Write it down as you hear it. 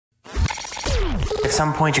At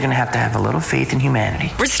some point, you're going to have a little faith in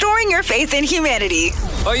humanity. Restoring your faith in humanity.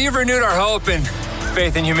 Oh, you've renewed our hope and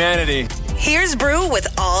faith in humanity. Here's Brew with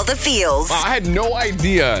all the feels. I had no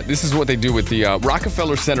idea this is what they do with the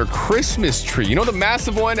Rockefeller Center Christmas tree. You know, the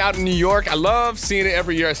massive one out in New York? I love seeing it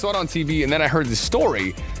every year. I saw it on TV, and then I heard the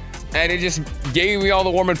story, and it just gave me all the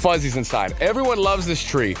warm and fuzzies inside. Everyone loves this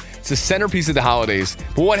tree. It's the centerpiece of the holidays.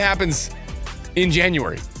 But what happens in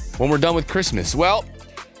January when we're done with Christmas? Well,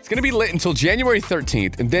 it's going to be lit until January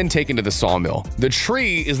 13th and then taken to the sawmill. The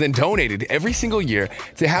tree is then donated every single year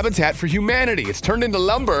to Habitat for Humanity. It's turned into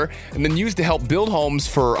lumber and then used to help build homes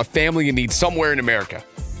for a family in need somewhere in America.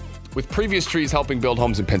 With previous trees helping build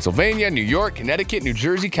homes in Pennsylvania, New York, Connecticut, New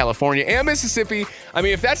Jersey, California, and Mississippi. I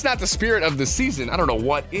mean, if that's not the spirit of the season, I don't know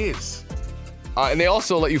what is. And they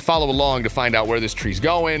also let you follow along to find out where this tree's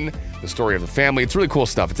going, the story of the family. It's really cool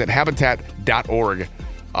stuff. It's at habitat.org.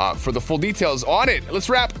 For the full details on it. Let's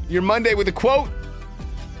wrap your Monday with a quote.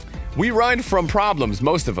 We run from problems,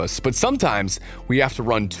 most of us, but sometimes we have to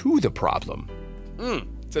run to the problem.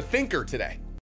 It's a thinker today.